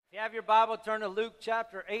have your Bible, turn to Luke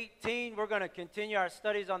chapter 18. We're going to continue our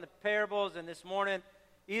studies on the parables, and this morning,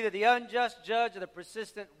 either the unjust judge or the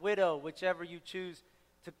persistent widow, whichever you choose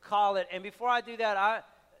to call it. And before I do that,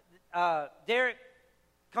 Derek,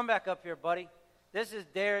 come back up here, buddy. This is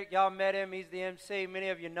Derek. Y'all met him. He's the MC. Many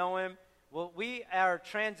of you know him. Well, we are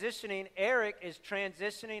transitioning. Eric is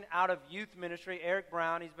transitioning out of youth ministry. Eric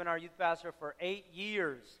Brown, he's been our youth pastor for 8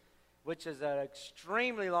 years, which is an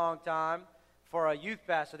extremely long time for a youth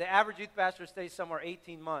pastor. The average youth pastor stays somewhere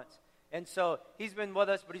 18 months. And so he's been with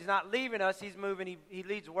us, but he's not leaving us. He's moving. He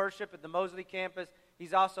leads worship at the Mosley campus.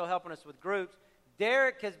 He's also helping us with groups.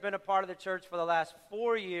 Derek has been a part of the church for the last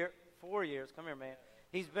 4 years. Come here, man.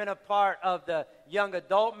 He's been a part of the young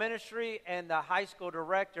adult ministry and the high school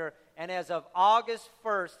director. And as of August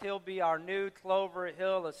 1st, he'll be our new Clover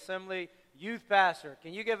Hill Assembly youth pastor.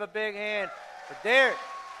 Can you give a big hand for Derek?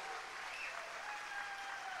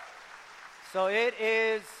 So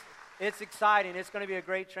it's exciting. It's going to be a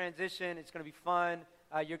great transition. It's going to be fun.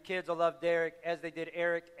 Your kids will love Derek as they did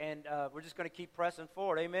Eric, and we're just going to keep pressing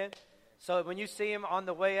forward. Amen? So when you see him on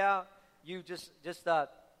the way out, you just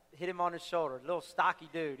hit him on his shoulder. Little stocky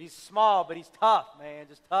dude. He's small, but he's tough, man.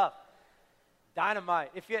 Just tough.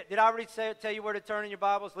 Dynamite. Did I already tell you where to turn in your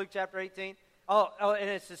Bibles? Luke chapter 18. Oh, and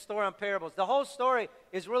it's the story on parables. The whole story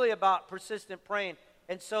is really about persistent praying.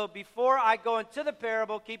 And so before I go into the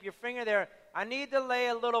parable, keep your finger there, I need to lay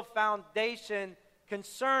a little foundation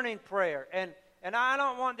concerning prayer. And I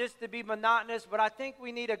don't want this to be monotonous, but I think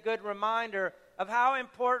we need a good reminder of how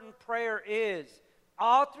important prayer is.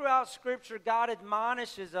 All throughout Scripture, God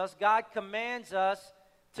admonishes us, God commands us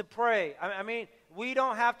to pray. I mean, we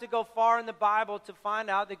don't have to go far in the Bible to find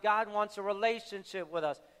out that God wants a relationship with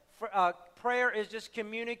us. Prayer is just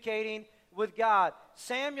communicating with God.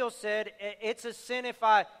 Samuel said, it's a sin if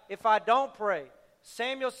I don't pray.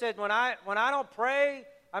 Samuel said, when I don't pray,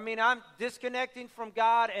 I'm disconnecting from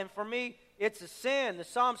God, and for me, it's a sin. The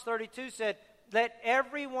Psalms 32 said, let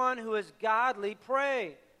everyone who is godly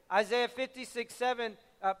pray. Isaiah 56:7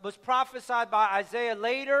 was prophesied by Isaiah,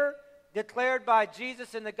 later declared by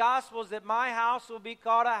Jesus in the Gospels, that my house will be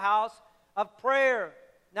called a house of prayer.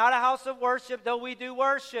 Not a house of worship, though we do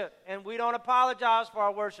worship, and we don't apologize for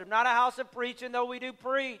our worship. Not a house of preaching, though we do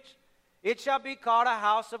preach. It shall be called a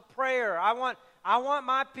house of prayer. I want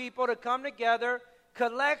my people to come together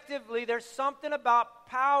collectively. There's something about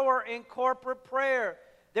power in corporate prayer.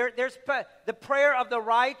 The prayer of the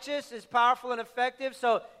righteous is powerful and effective.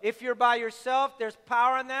 So if you're by yourself, there's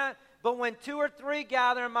power in that. But when 2 or 3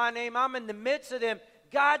 gather in my name, I'm in the midst of them.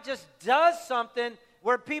 God just does something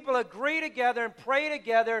where people agree together and pray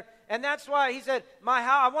together. And that's why he said, my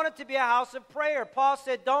house, I want it to be a house of prayer. Paul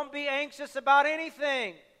said, don't be anxious about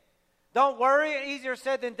anything. Don't worry, easier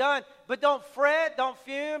said than done. But don't fret, don't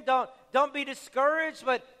fume, don't be discouraged,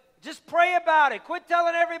 but just pray about it. Quit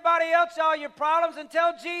telling everybody else all your problems and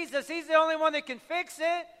tell Jesus. He's the only one that can fix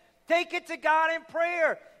it. Take it to God in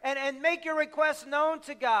prayer and make your requests known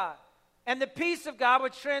to God. And the peace of God,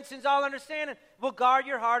 which transcends all understanding, will guard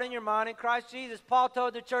your heart and your mind in Christ Jesus. Paul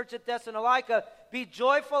told the church at Thessalonica, be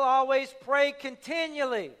joyful always, pray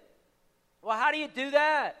continually. Well, how do you do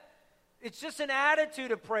that? It's just an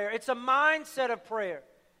attitude of prayer. It's a mindset of prayer.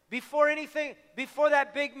 Before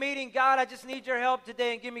that big meeting, God, I just need your help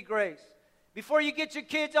today and give me grace. Before you get your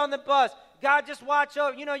kids on the bus, God, just watch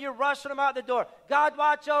over. You're rushing them out the door. God,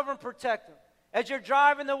 watch over and protect them. As you're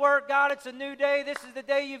driving to work, God, it's a new day. This is the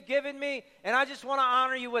day you've given me, and I just want to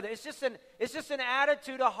honor you with it. It's just an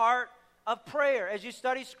attitude, a heart of prayer. As you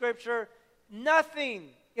study Scripture,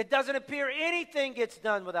 it doesn't appear anything gets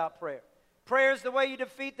done without prayer. Prayer is the way you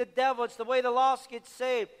defeat the devil. It's the way the lost get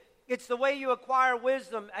saved. It's the way you acquire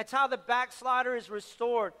wisdom. It's how the backslider is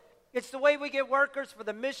restored. It's the way we get workers for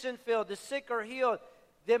the mission field. The sick are healed.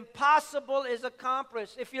 The impossible is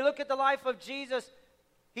accomplished. If you look at the life of Jesus,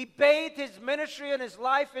 he bathed his ministry and his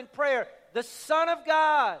life in prayer. The Son of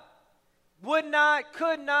God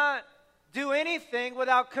could not do anything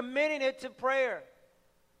without committing it to prayer.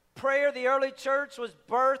 Prayer, the early church was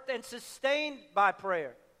birthed and sustained by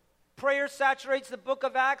prayer. Prayer saturates the book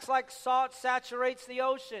of Acts like salt saturates the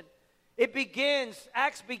ocean.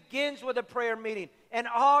 Acts begins with a prayer meeting, and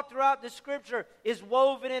all throughout the Scripture is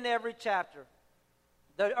woven in every chapter.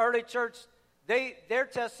 The early church, their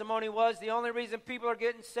testimony was the only reason people are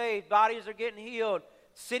getting saved, bodies are getting healed,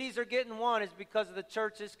 cities are getting won is because of the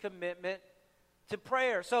church's commitment to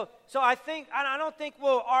prayer. So I don't think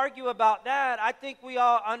we'll argue about that. I think we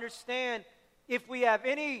all understand, if we have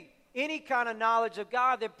any kind of knowledge of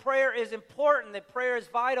God, that prayer is important, that prayer is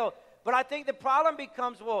vital. But I think the problem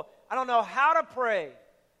becomes, I don't know how to pray.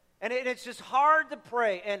 And it's just hard to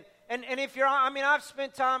pray. And if you're, I mean, I've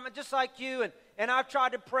spent time just like you, and I've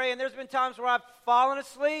tried to pray, and there's been times where I've fallen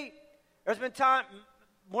asleep. There's been time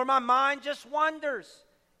where my mind just wanders.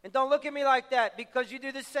 And don't look at me like that, because you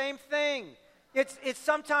do the same thing. It's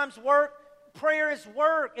sometimes work. Prayer is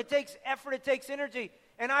work. It takes effort. It takes energy.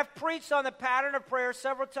 And I've preached on the pattern of prayer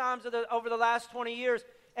several times over the last 20 years.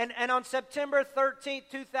 And on September 13th,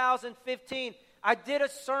 2015, I did a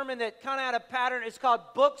sermon that kind of had a pattern. It's called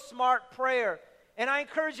Book Smart Prayer. And I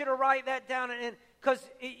encourage you to write that down, because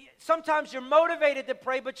sometimes you're motivated to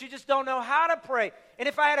pray, but you just don't know how to pray. And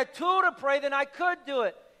if I had a tool to pray, then I could do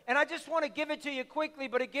it. And I just want to give it to you quickly.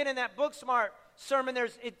 But again, in that Book Smart sermon,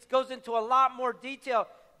 it goes into a lot more detail.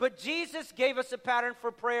 But Jesus gave us a pattern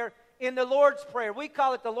for prayer in the Lord's Prayer. We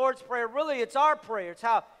call it the Lord's Prayer. Really, it's our prayer.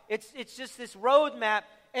 It's just this roadmap.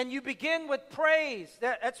 And you begin with praise.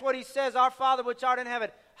 That's what he says, our Father which art in heaven,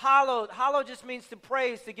 hallowed. Hallowed just means to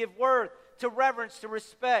praise, to give worth, to reverence, to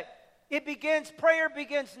respect. Prayer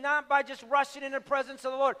begins not by just rushing in the presence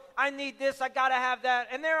of the Lord. I need this, I got to have that.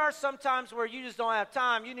 And there are some times where you just don't have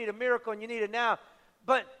time. You need a miracle and you need it now.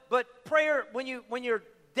 But prayer, when you're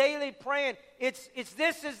daily praying, it's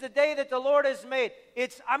this is the day that the Lord has made.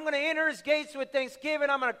 I'm going to enter his gates with thanksgiving.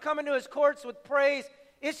 I'm going to come into his courts with praise.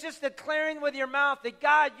 It's just declaring with your mouth that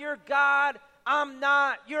God, you're God, I'm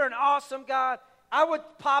not. You're an awesome God. I would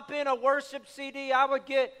pop in a worship CD. I would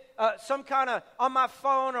get some kind of, on my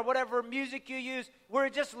phone or whatever music you use, where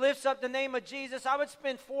it just lifts up the name of Jesus. I would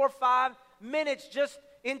spend 4 or 5 minutes just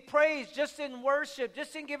in praise, just in worship,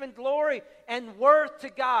 just in giving glory and worth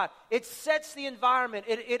to God. It sets the environment.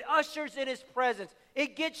 It ushers in his presence.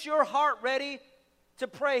 It gets your heart ready to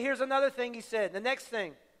pray. Here's another thing he said. The next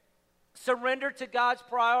thing, surrender to God's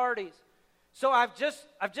priorities. So I've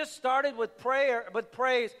just started with prayer, with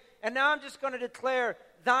praise, and now I'm just going to declare,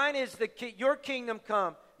 thine is your kingdom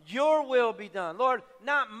come, your will be done. Lord,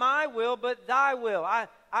 not my will, but thy will. I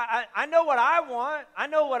know what I want. I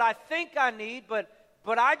know what I think I need, but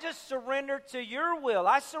I just surrender to your will.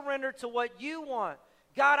 I surrender to what you want.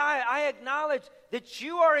 God, I acknowledge that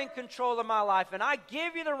you are in control of my life, and I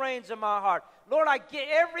give you the reins of my heart. Lord, I give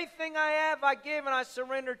everything I have, I give, and I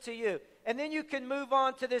surrender to you. And then you can move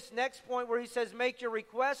on to this next point where he says, make your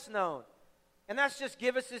requests known. And that's just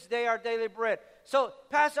give us this day our daily bread. So,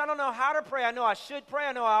 Pastor, I don't know how to pray. I know I should pray.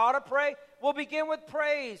 I know I ought to pray. We'll begin with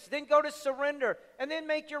praise. Then go to surrender. And then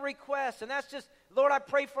make your requests. And that's just, Lord, I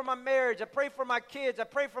pray for my marriage. I pray for my kids. I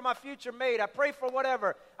pray for my future mate. I pray for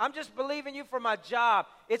whatever. I'm just believing you for my job.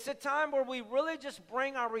 It's a time where we really just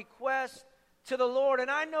bring our requests to the Lord. And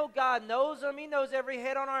I know God knows them. He knows every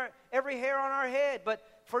hair on our head. But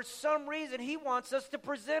for some reason, he wants us to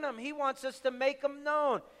present them. He wants us to make them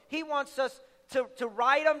known. He wants us to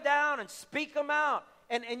write them down and speak them out.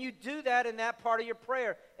 And you do that in that part of your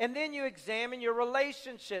prayer. And then you examine your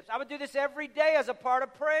relationships. I would do this every day as a part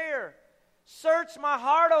of prayer. Search my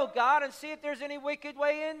heart, oh God, and see if there's any wicked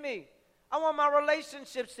way in me. I want my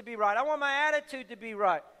relationships to be right. I want my attitude to be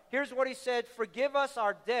right. Here's what he said, forgive us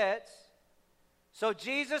our debts. So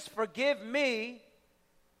Jesus, forgive me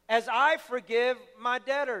as I forgive my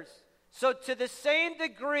debtors. So to the same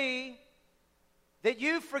degree that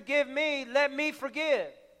you forgive me, let me forgive.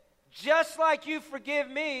 Just like you forgive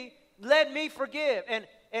me, let me forgive. And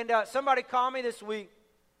somebody called me this week,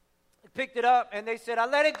 picked it up, and they said, I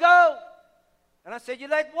let it go. And I said, you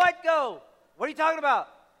let what go? What are you talking about?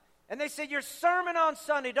 And they said, your sermon on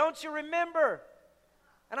Sunday, don't you remember?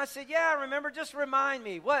 And I said, yeah, I remember. Just remind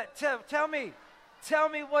me. What? Tell me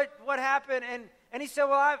what happened. And he said,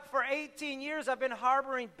 well, for 18 years, I've been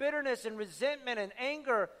harboring bitterness and resentment and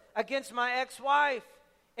anger against my ex-wife.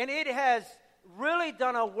 And it has really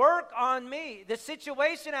done a work on me. The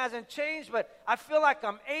situation hasn't changed, but I feel like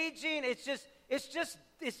I'm aging. It's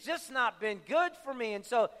just not been good for me. And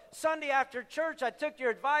so Sunday after church, I took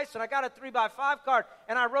your advice, and I got a 3x5 card,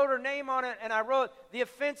 and I wrote her name on it, and I wrote the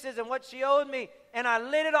offenses and what she owed me, and I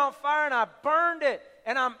lit it on fire, and I burned it,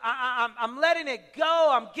 and I'm letting it go.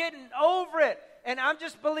 I'm getting over it, and I'm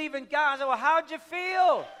just believing God. I said, well, how'd you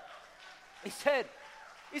feel? He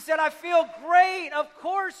said, I feel great. Of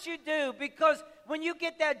course you do, because when you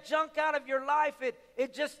get that junk out of your life,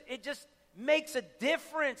 it just makes a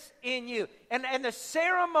difference in you. And the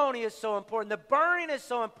ceremony is so important. The burning is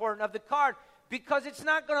so important of the card, because it's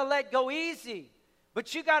not going to let go easy.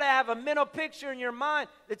 But you got to have a mental picture in your mind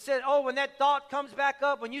that says, oh, when that thought comes back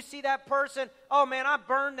up, when you see that person, oh, man, I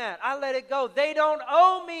burned that. I let it go. They don't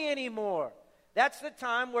owe me anymore. That's the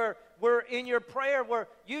time where we're in your prayer, where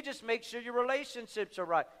you just make sure your relationships are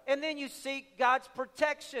right. And then you seek God's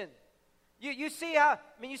protection. You see how,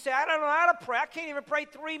 you say, I don't know how to pray. I can't even pray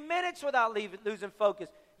 3 minutes without losing focus.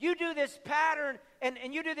 You do this pattern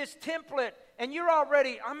and you do this template, and you're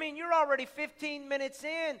already 15 minutes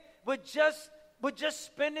in with just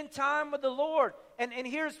spending time with the Lord. And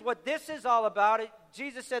here's what this is all about.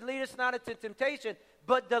 Jesus said, lead us not into temptation,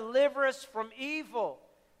 but deliver us from evil.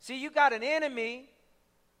 See, you got an enemy.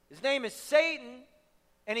 His name is Satan,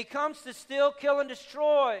 and he comes to steal, kill, and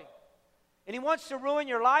destroy. And he wants to ruin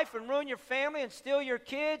your life and ruin your family and steal your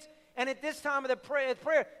kids. And at this time of the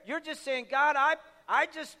prayer, you're just saying, God, I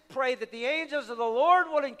just pray that the angels of the Lord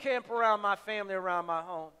will encamp around my family, around my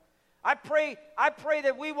home. I pray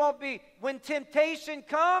that we won't be, when temptation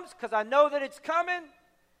comes, because I know that it's coming,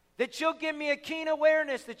 that you'll give me a keen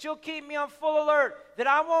awareness, that you'll keep me on full alert, that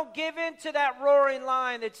I won't give in to that roaring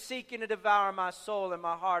lion that's seeking to devour my soul and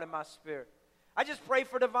my heart and my spirit. I just pray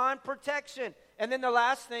for divine protection. And then the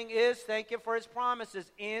last thing is, thank you for his promises,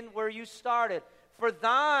 end where you started. For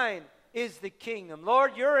thine is the kingdom.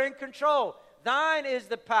 Lord, you're in control. Thine is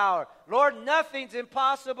the power. Lord, nothing's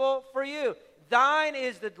impossible for you. Thine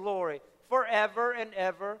is the glory forever and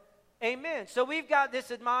ever. Amen. So we've got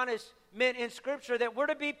this admonishment in Scripture that we're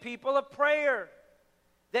to be people of prayer.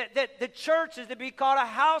 That the church is to be called a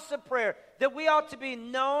house of prayer. That we ought to be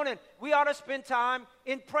known and we ought to spend time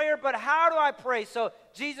in prayer. But how do I pray? So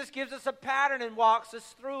Jesus gives us a pattern and walks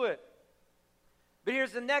us through it. But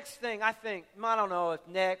here's the next thing, I think. I don't know if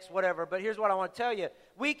next, whatever, but here's what I want to tell you.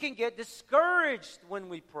 We can get discouraged when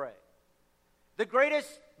we pray. The greatest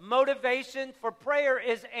motivation for prayer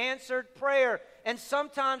is answered prayer. And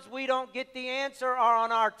sometimes we don't get the answer or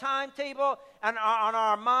on our timetable and on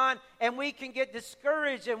our mind, and we can get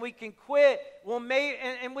discouraged and we can quit.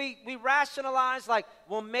 And we rationalize like,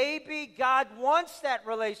 well, maybe God wants that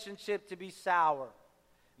relationship to be sour.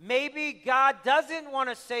 Maybe God doesn't want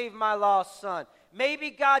to save my lost son. Maybe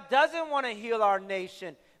God doesn't want to heal our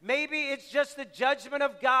nation. Maybe it's just the judgment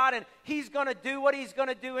of God and he's going to do what he's going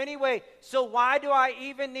to do anyway. So why do I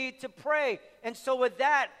even need to pray? And so with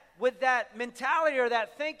that mentality or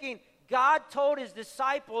that thinking, God told his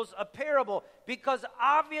disciples a parable because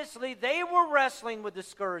obviously they were wrestling with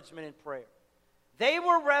discouragement in prayer. They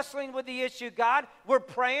were wrestling with the issue. God, we're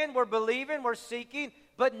praying, we're believing, we're seeking,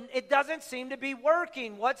 but it doesn't seem to be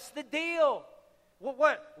working. What's the deal?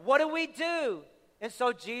 What do we do? And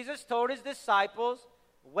so Jesus told his disciples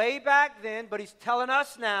way back then, but he's telling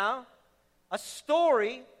us now, a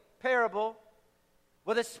story, parable,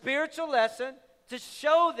 with a spiritual lesson to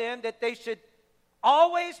show them that they should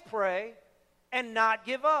always pray and not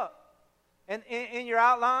give up. And in your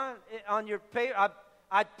outline, on your paper,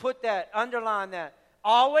 I'd put that, underline that.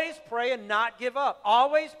 Always pray and not give up.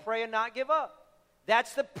 Always pray and not give up.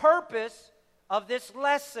 That's the purpose of this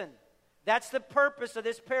lesson. That's the purpose of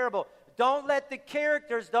this parable. Don't let the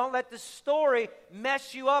characters, don't let the story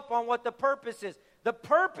mess you up on what the purpose is. The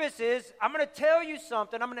purpose is, I'm going to tell you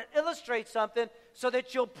something, I'm going to illustrate something so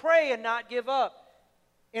that you'll pray and not give up.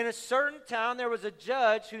 In a certain town, there was a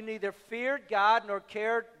judge who neither feared God nor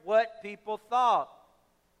cared what people thought.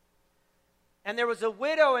 And there was a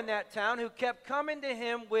widow in that town who kept coming to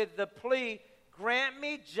him with the plea, grant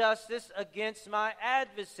me justice against my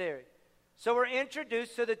adversary. So we're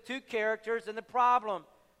introduced to the two characters and the problem.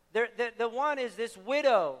 The one is this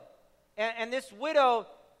widow. And this widow,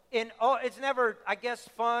 it's never, I guess,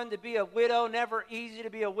 fun to be a widow, never easy to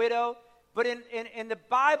be a widow. But in the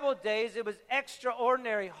Bible days, it was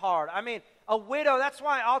extraordinary hard. I mean, a widow, that's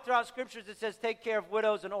why all throughout Scriptures it says take care of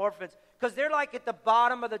widows and orphans. Because they're like at the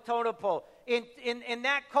bottom of the totem pole. In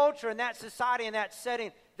that culture, in that society, in that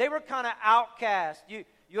setting, they were kind of outcast. They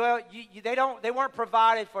weren't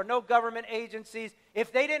provided for, no government agencies.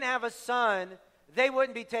 If they didn't have a son, they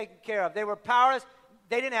wouldn't be taken care of. They were powerless.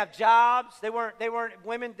 They didn't have jobs.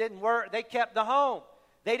 Women didn't work. They kept the home.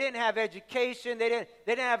 They didn't have education. They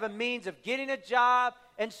didn't have a means of getting a job.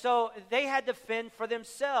 And so they had to fend for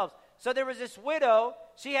themselves. So there was this widow.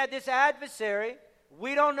 She had this adversary.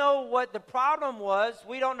 We don't know what the problem was.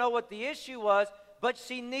 We don't know what the issue was. But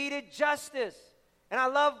she needed justice. And I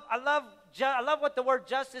love what the word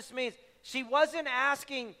justice means. She wasn't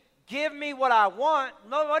asking, give me what I want.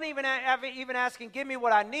 No, wasn't even asking, give me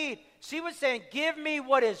what I need. She was saying, give me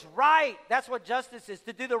what is right. That's what justice is,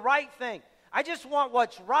 to do the right thing. I just want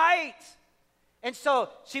what's right. And so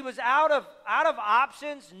she was out of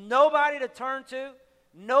options, nobody to turn to,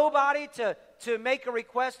 nobody to make a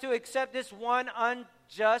request to except this one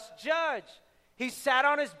unjust judge. He sat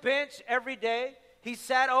on his bench every day. He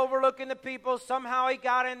sat overlooking the people. Somehow he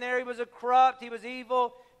got in there. He was a corrupt. He was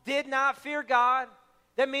evil. Did not fear God.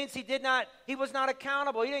 That means he was not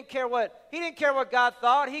accountable. He didn't care what God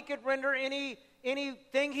thought. He could render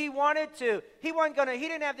anything he wanted to. He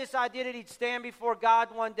didn't have this idea that he'd stand before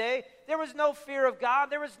God one day. There was no fear of God.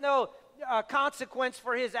 There was no consequence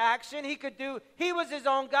for his action. He was his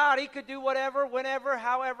own God. He could do whatever, whenever,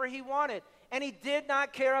 however he wanted. And he did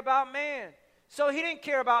not care about man. So he didn't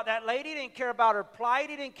care about that lady. He didn't care about her plight.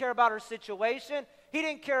 He didn't care about her situation. He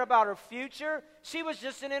didn't care about her future. She was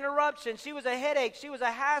just an interruption. She was a headache. She was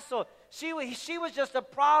a hassle. She was just a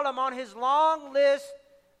problem on his long list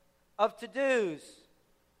of to-dos.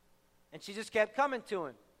 And she just kept coming to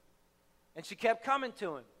him. And she kept coming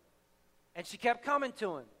to him. And she kept coming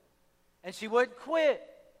to him. And she wouldn't quit.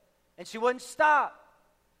 And she wouldn't stop.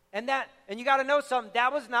 And you got to know something.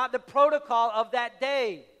 That was not the protocol of that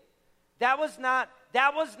day. That was not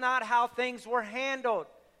how things were handled.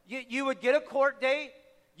 You would get a court date.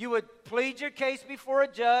 You would plead your case before a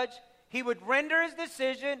judge. He would render his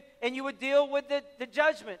decision, and you would deal with the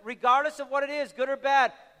judgment, regardless of what it is, good or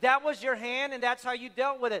bad. That was your hand, and that's how you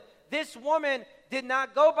dealt with it. This woman did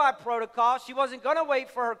not go by protocol. She wasn't going to wait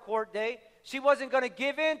for her court date. She wasn't going to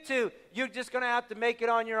give in to, you're just going to have to make it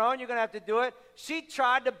on your own. You're going to have to do it. She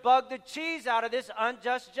tried to bug the cheese out of this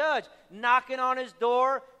unjust judge, knocking on his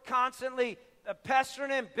door, constantly pestering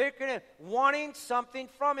him, bickering him, wanting something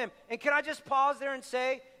from him. And can I just pause there and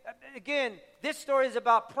say, again, this story is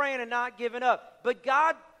about praying and not giving up. But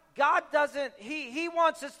God doesn't, He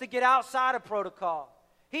wants us to get outside of protocol.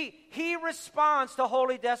 He responds to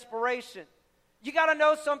holy desperation. You got to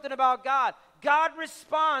know something about God. God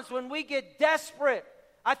responds when we get desperate.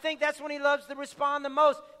 I think that's when He loves to respond the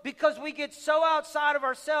most, because we get so outside of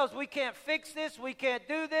ourselves. We can't fix this. We can't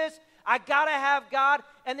do this. I got to have God.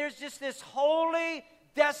 And there's just this holy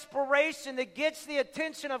desperation that gets the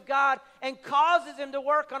attention of God and causes Him to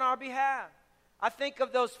work on our behalf. I think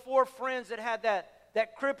of those 4 friends that had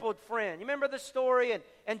that crippled friend. You remember the story?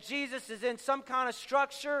 And Jesus is in some kind of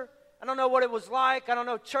structure. I don't know what it was like. I don't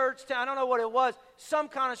know, church. I don't know what it was. Some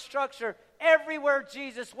kind of structure. Everywhere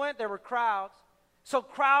Jesus went, there were crowds. So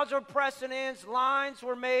crowds were pressing in. Lines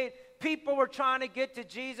were made. People were trying to get to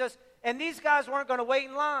Jesus. And these guys weren't going to wait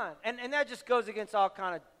in line. And that just goes against all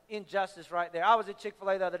kind of injustice right there. I was at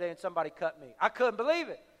Chick-fil-A the other day and somebody cut me. I couldn't believe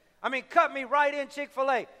it. I mean, cut me right in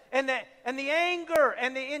Chick-fil-A. And the anger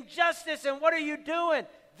and the injustice and what are you doing?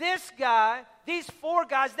 This guy, these 4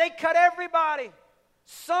 guys, they cut everybody.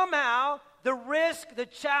 Somehow, the risk, the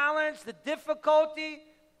challenge, the difficulty,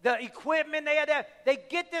 the equipment they had to have, they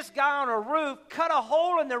get this guy on a roof, cut a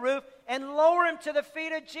hole in the roof, and lower him to the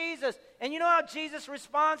feet of Jesus. And you know how Jesus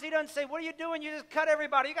responds? He doesn't say, what are you doing? You just cut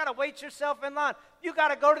everybody. You got to wait yourself in line. You got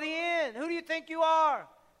to go to the end. Who do you think you are?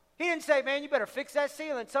 He didn't say, man, you better fix that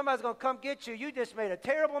ceiling. Somebody's going to come get you. You just made a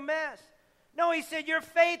terrible mess. No, He said, your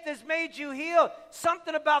faith has made you healed.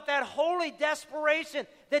 Something about that holy desperation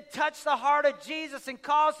that touched the heart of Jesus and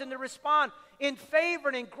caused Him to respond in favor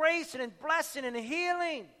and in grace and in blessing and in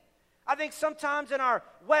healing. I think sometimes in our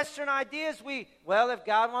Western ideas, if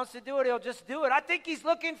God wants to do it, He'll just do it. I think He's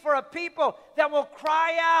looking for a people that will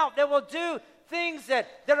cry out, that will do things that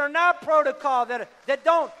are not protocol, that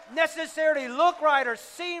don't necessarily look right or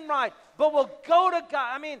seem right, but will go to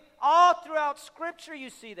God. I mean, all throughout Scripture you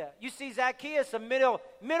see that. You see Zacchaeus, a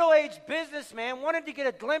middle-aged businessman, wanted to get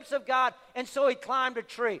a glimpse of God, and so he climbed a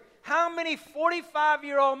tree. How many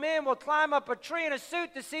 45-year-old men will climb up a tree in a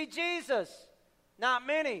suit to see Jesus? Not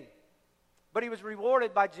many. But he was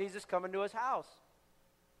rewarded by Jesus coming to his house.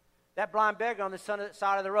 That blind beggar on the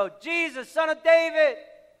side of the road, Jesus, Son of David,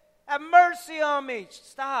 have mercy on me.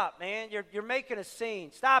 Stop, man. You're making a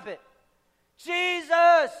scene. Stop it.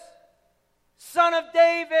 Jesus, Son of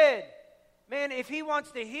David. Man, if He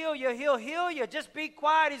wants to heal you, He'll heal you. Just be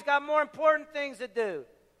quiet. He's got more important things to do.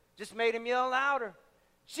 Just made him yell louder.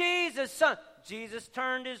 Jesus, Son. Jesus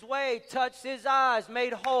turned His way, touched his eyes,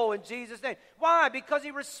 made whole in Jesus' name. Why? Because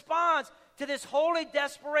He responds to this holy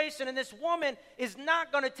desperation, and this woman is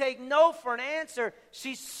not going to take no for an answer.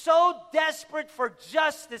 She's so desperate for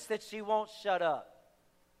justice that she won't shut up.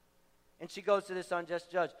 And she goes to this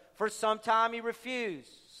unjust judge. For some time he refused.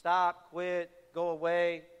 Stop, quit, go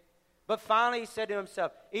away. But finally he said to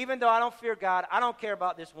himself, even though I don't fear God, I don't care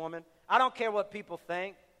about this woman. I don't care what people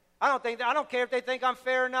think. I don't care if they think I'm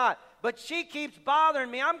fair or not. But she keeps bothering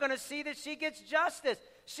me. I'm going to see that she gets justice.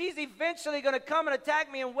 She's eventually going to come and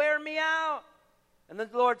attack me and wear me out. And the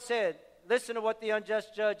Lord said, listen to what the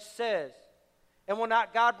unjust judge says. And will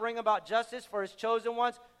not God bring about justice for His chosen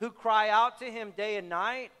ones who cry out to Him day and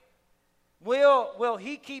night? Will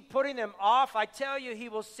He keep putting them off? I tell you, He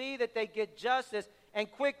will see that they get justice. And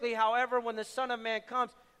quickly, however, when the Son of Man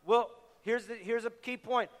comes, here's a key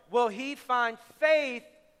point. Will He find faith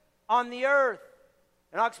on the earth?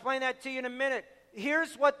 And I'll explain that to you in a minute.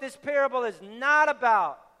 Here's what this parable is not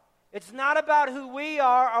about. It's not about who we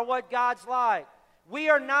are or what God's like. We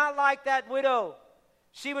are not like that widow.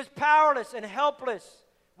 She was powerless and helpless.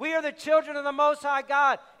 We are the children of the Most High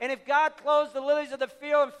God. And if God clothes the lilies of the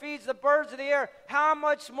field and feeds the birds of the air, how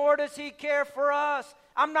much more does He care for us?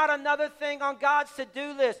 I'm not another thing on God's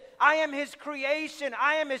to-do list. I am His creation.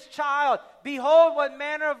 I am His child. Behold, what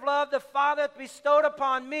manner of love the Father hath bestowed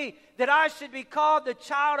upon me, that I should be called the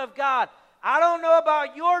child of God. I don't know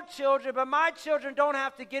about your children, but my children don't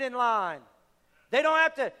have to get in line. They don't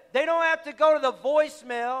have to go to the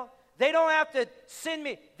voicemail. They don't have to send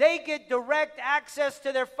me. They get direct access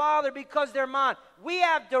to their Father because they're mine. We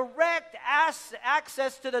have direct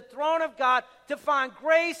access to the throne of God to find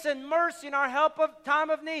grace and mercy in our time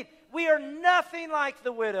of need. We are nothing like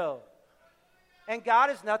the widow. And God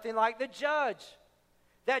is nothing like the judge.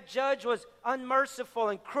 That judge was unmerciful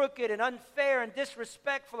and crooked and unfair and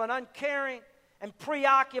disrespectful and uncaring and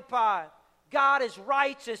preoccupied. God is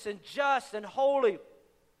righteous and just and holy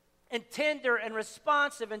and tender and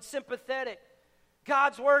responsive and sympathetic.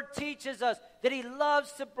 God's Word teaches us that He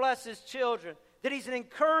loves to bless His children, that He's an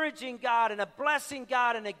encouraging God and a blessing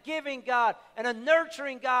God and a giving God and a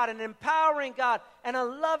nurturing God and an empowering God and a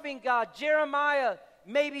loving God. Jeremiah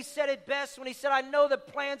maybe said it best when he said, I know the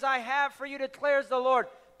plans I have for you, declares the Lord.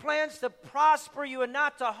 Plans to prosper you and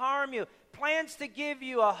not to harm you. Plans to give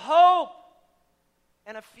you a hope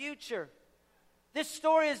and a future. This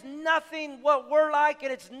story is nothing what we're like,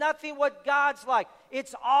 and it's nothing what God's like.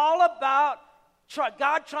 It's all about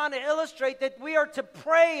God trying to illustrate that we are to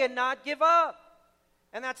pray and not give up.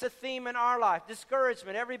 And that's a theme in our life.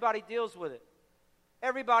 Discouragement, everybody deals with it.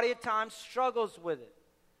 Everybody at times struggles with it.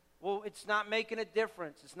 Well, it's not making a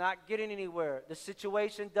difference. It's not getting anywhere. The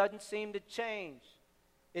situation doesn't seem to change.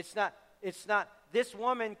 It's not. This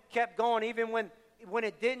woman kept going even when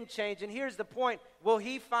it didn't change. And here's the point. Will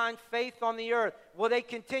he find faith on the earth? Will they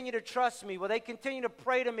continue to trust me? Will they continue to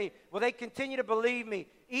pray to me? Will they continue to believe me?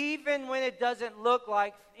 Even when it doesn't look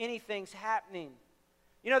like anything's happening.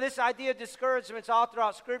 You know, this idea of discouragement is all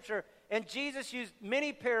throughout Scripture. And Jesus used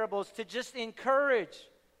many parables to just encourage.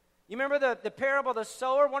 You remember the parable of the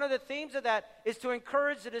sower? One of the themes of that is to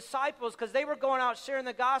encourage the disciples because they were going out sharing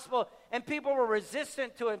the gospel and people were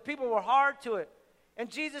resistant to it and people were hard to it. And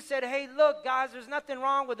Jesus said, hey, look, guys, there's nothing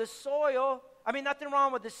wrong with the soil. Nothing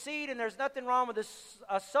wrong with the seed, and there's nothing wrong with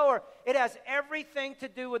the sower. It has everything to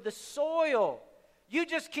do with the soil. You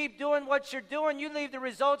just keep doing what you're doing. You leave the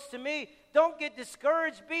results to me. Don't get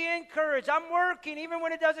discouraged. Be encouraged. I'm working even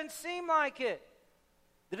when it doesn't seem like it.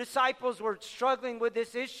 The disciples were struggling with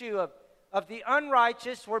this issue of the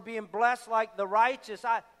unrighteous were being blessed like the righteous.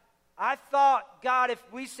 I thought, God, if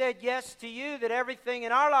we said yes to you, that everything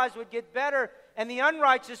in our lives would get better and the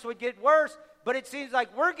unrighteous would get worse. But it seems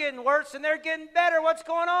like we're getting worse and they're getting better. What's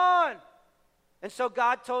going on? And so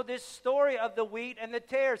God told this story of the wheat and the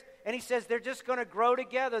tares. And He says they're just going to grow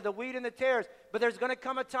together, the wheat and the tares. But there's going to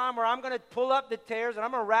come a time where I'm going to pull up the tares and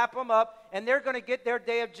I'm going to wrap them up and they're going to get their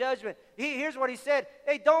day of judgment. Here's what He said.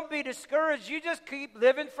 Hey, don't be discouraged. You just keep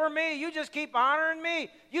living for me. You just keep honoring me.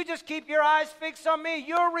 You just keep your eyes fixed on me.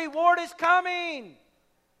 Your reward is coming.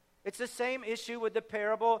 It's the same issue with the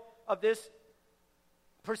parable of this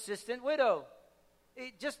persistent widow.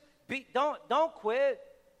 Don't quit.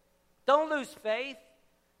 Don't lose faith.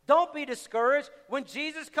 Don't be discouraged. When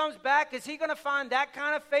Jesus comes back, is He going to find that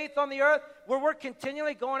kind of faith on the earth where we're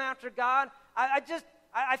continually going after God?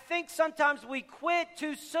 I think sometimes we quit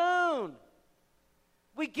too soon.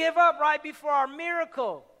 We give up right before our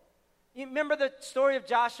miracle. You remember the story of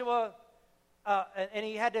Joshua?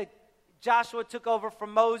 Joshua took over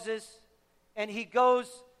from Moses, and he goes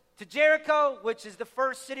to Jericho, which is the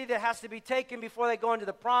first city that has to be taken before they go into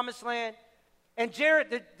the promised land. And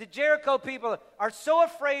the Jericho people are so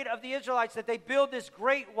afraid of the Israelites that they build this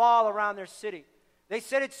great wall around their city. They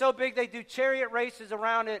said it's so big they do chariot races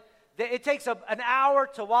around it. It takes an hour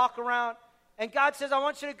to walk around. And God says, I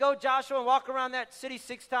want you to go, Joshua, and walk around that city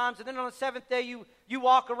 6 times. And then on the 7th day, you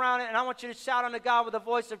walk around it, and I want you to shout unto God with a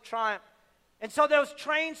voice of triumph. And so those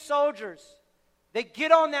trained soldiers, they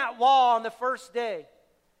get on that wall on the first day.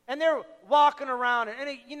 And they're walking around.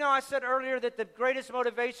 And I said earlier that the greatest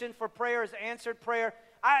motivation for prayer is answered prayer.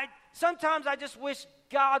 Sometimes I just wish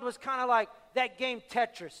God was kind of like that game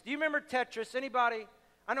Tetris. Do you remember Tetris? Anybody?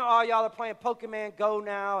 I know all y'all are playing Pokemon Go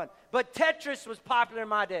now. But Tetris was popular in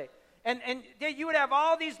my day. And you would have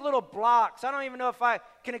all these little blocks. I don't even know if I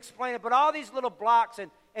can explain it. But all these little blocks.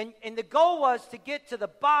 And the goal was to get to the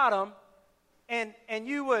bottom. And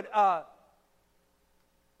you would,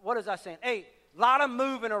 what was I saying? Hey. A lot of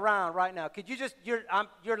moving around right now. Could you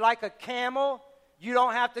you're like a camel. You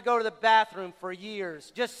don't have to go to the bathroom for years.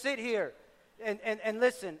 Just sit here. and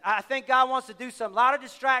listen, I think God wants to do something. A lot of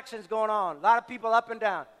distractions going on. A lot of people up and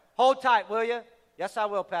down. Hold tight, will you? Yes, I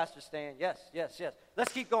will, Pastor Stan. Yes.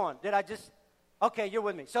 Let's keep going. Okay, you're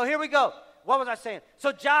with me. So here we go. What was I saying?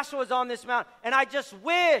 So Joshua's on this mountain, and I just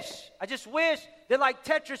wish that like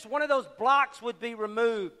Tetris, one of those blocks would be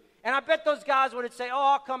removed. And I bet those guys would say,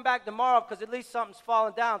 oh, I'll come back tomorrow because at least something's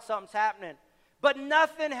falling down, something's happening. But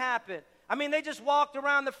nothing happened. I mean, they just walked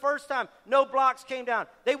around the first time. No blocks came down.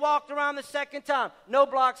 They walked around the second time. No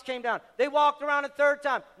blocks came down. They walked around the third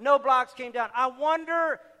time. No blocks came down. I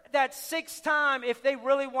wonder that sixth time if they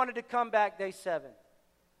really wanted to come back day 7.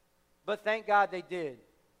 But thank God they did.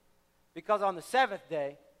 Because on the 7th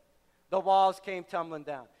day, the walls came tumbling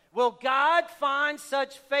down. Will God find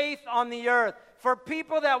such faith on the earth for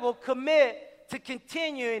people that will commit to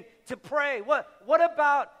continuing to pray? What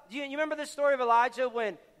about, you remember the story of Elijah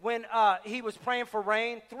when he was praying for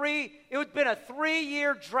rain? It had been a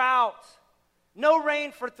 3-year drought. No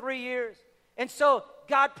rain for 3 years. And so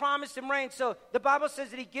God promised him rain. So the Bible says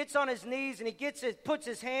that he gets on his knees and puts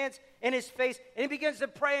his hands in his face and he begins to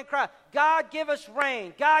pray and cry, God, give us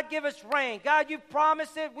rain. God, give us rain. God, you've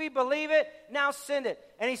promised it. We believe it. Now send it.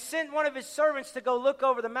 And he sent one of his servants to go look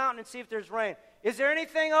over the mountain and see if there's rain. Is there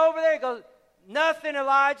anything over there? He goes, nothing,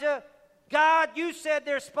 Elijah. God, you said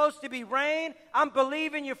there's supposed to be rain. I'm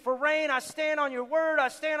believing you for rain. I stand on your word. I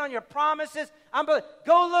stand on your promises.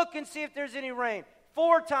 Go look and see if there's any rain.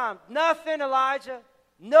 4 times. Nothing, Elijah.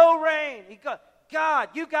 No rain. God,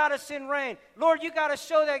 you got to send rain. Lord, you got to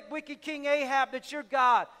show that wicked King Ahab that you're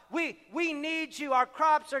God. We need you. Our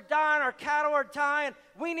crops are dying. Our cattle are dying.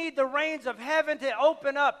 We need the rains of heaven to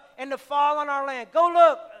open up and to fall on our land. Go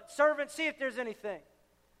look, servant, see if there's anything.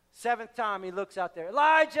 7th time he looks out there.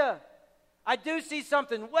 Elijah, I do see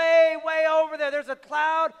something way, way over there. There's a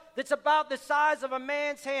cloud that's about the size of a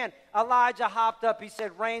man's hand. Elijah hopped up. He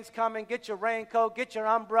said, rain's coming. Get your raincoat. Get your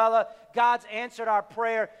umbrella. God's answered our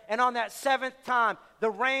prayer. And on that 7th time, the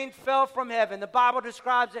rain fell from heaven. The Bible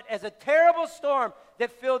describes it as a terrible storm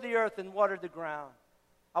that filled the earth and watered the ground.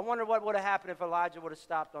 I wonder what would have happened if Elijah would have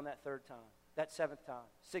stopped on that 3rd time, that 7th time,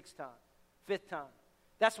 6th time, 5th time.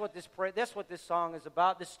 That's what this song is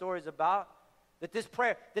about. This story is about. That this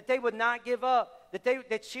prayer, that they would not give up,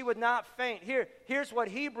 that she would not faint. Here's what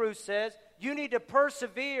Hebrews says. You need to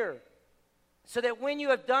persevere so that when you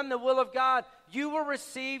have done the will of God, you will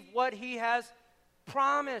receive what he has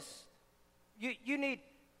promised.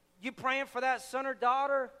 You praying for that son or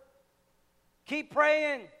daughter? Keep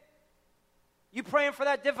praying. You praying for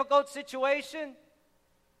that difficult situation?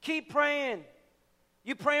 Keep praying.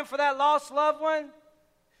 You praying for that lost loved one?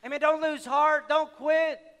 Don't lose heart. Don't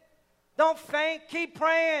quit. Don't faint. Keep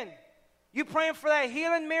praying. You praying for that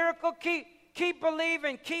healing miracle? Keep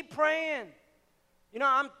believing. Keep praying.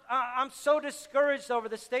 I'm so discouraged over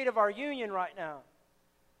the state of our union right now.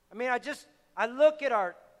 I look at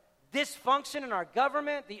our dysfunction in our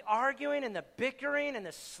government, the arguing and the bickering and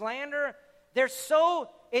the slander.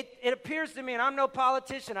 It appears to me, and I'm no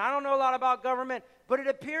politician, I don't know a lot about government, but it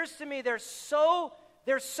appears to me they're so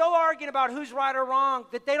arguing about who's right or wrong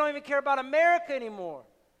that they don't even care about America anymore.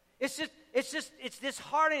 It's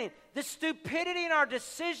disheartening. The stupidity in our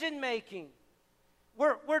decision making.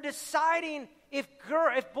 We're deciding if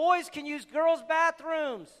boys can use girls'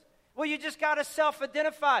 bathrooms. Well, you just got to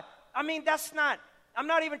self-identify. I'm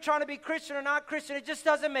not even trying to be Christian or not Christian. It just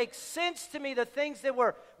doesn't make sense to me, the things that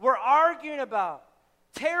we're arguing about.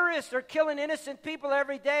 Terrorists are killing innocent people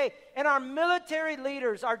every day, and our military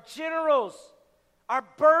leaders, our generals, are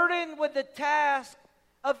burdened with the task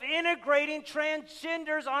of integrating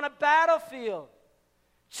transgenders on a battlefield,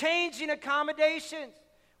 changing accommodations.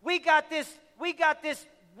 We got this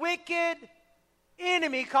wicked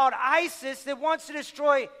enemy called ISIS that wants to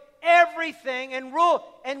destroy everything and rule.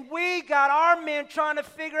 And we got our men trying to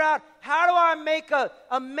figure out, how do I make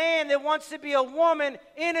a man that wants to be a woman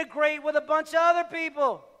integrate with a bunch of other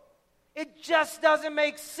people? It just doesn't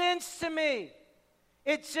make sense to me.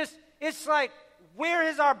 It's like, where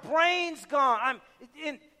has our brains gone?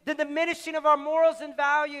 The diminishing of our morals and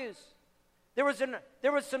values. There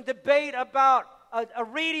was some debate about a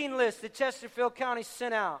reading list that Chesterfield County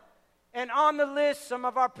sent out. And on the list, some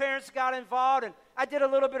of our parents got involved, and I did a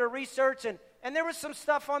little bit of research, and there was some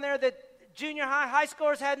stuff on there that junior high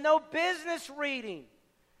schoolers had no business reading.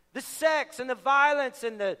 The sex and the violence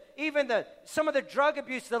and some of the drug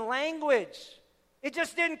abuse, the language. It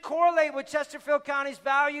just didn't correlate with Chesterfield County's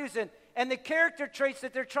values and the character traits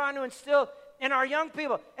that they're trying to instill in our young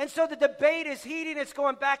people. And so the debate is heating, it's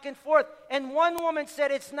going back and forth. And one woman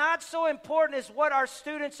said it's not so important as what our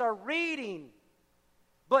students are reading,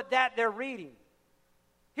 but that they're reading.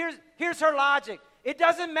 Here's her logic. It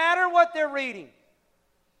doesn't matter what they're reading.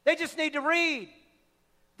 They just need to read.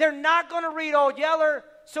 They're not going to read Old Yeller,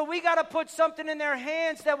 so we got to put something in their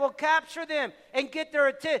hands that will capture them and get their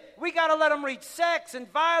attention. We got to let them read sex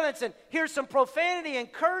and violence and hear some profanity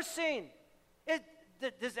and cursing.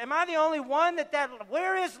 Am I the only one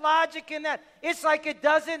where is logic in that? It's like it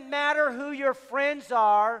doesn't matter who your friends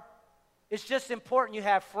are. It's just important you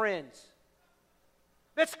have friends.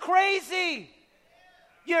 That's crazy.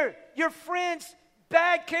 Your friends'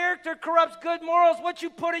 bad character corrupts good morals. What you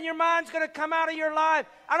put in your mind is going to come out of your life.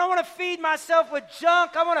 I don't want to feed myself with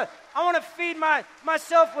junk. I want to feed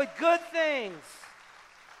myself with good things.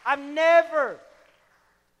 I've never,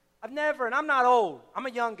 and I'm not old. I'm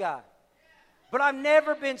a young guy. But I've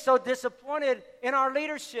never been so disappointed in our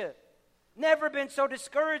leadership. Never been so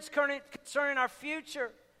discouraged concerning our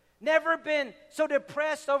future. Never been so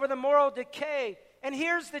depressed over the moral decay. And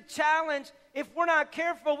here's the challenge. If we're not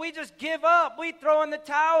careful, we just give up. We throw in the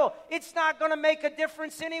towel. It's not going to make a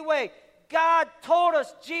difference anyway. God told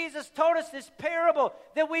us, Jesus told us this parable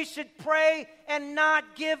that we should pray and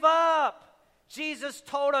not give up. Jesus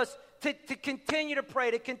told us to continue to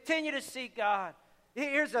pray, to continue to seek God.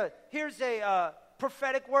 Here's a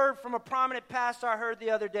prophetic word from a prominent pastor I heard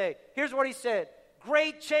the other day. Here's what he said.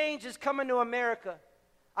 Great change is coming to America.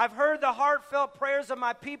 I've heard the heartfelt prayers of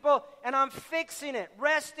my people, and I'm fixing it.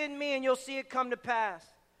 Rest in me, and you'll see it come to pass.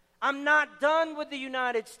 I'm not done with the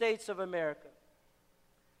United States of America.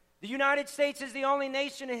 The United States is the only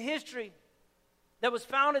nation in history that was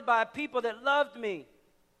founded by a people that loved me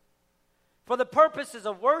for the purposes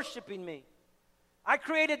of worshiping me. I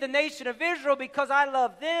created the nation of Israel because I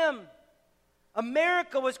love them.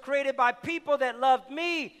 America was created by people that loved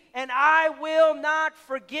me, and I will not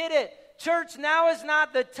forget it. Church, now is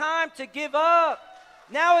not the time to give up.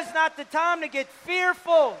 Now is not the time to get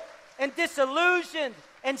fearful and disillusioned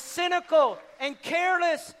and cynical and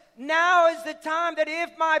careless. Now is the time that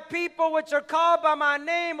if my people which are called by my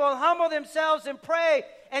name will humble themselves and pray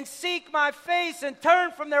and seek my face and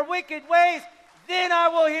turn from their wicked ways, then I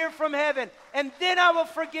will hear from heaven, and then I will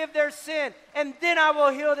forgive their sin, and then I will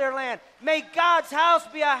heal their land. May God's house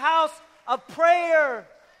be a house of prayer.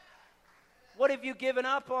 What have you given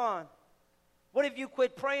up on? What have you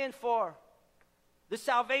quit praying for? The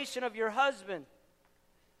salvation of your husband,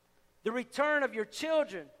 the return of your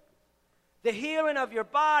children, the healing of your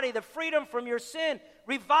body, the freedom from your sin,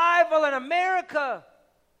 revival in America.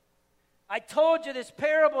 I told you this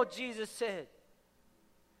parable, Jesus said,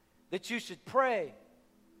 that you should pray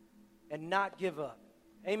and not give up.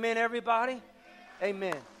 Amen, everybody?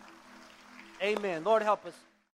 Amen. Amen. Lord, help us.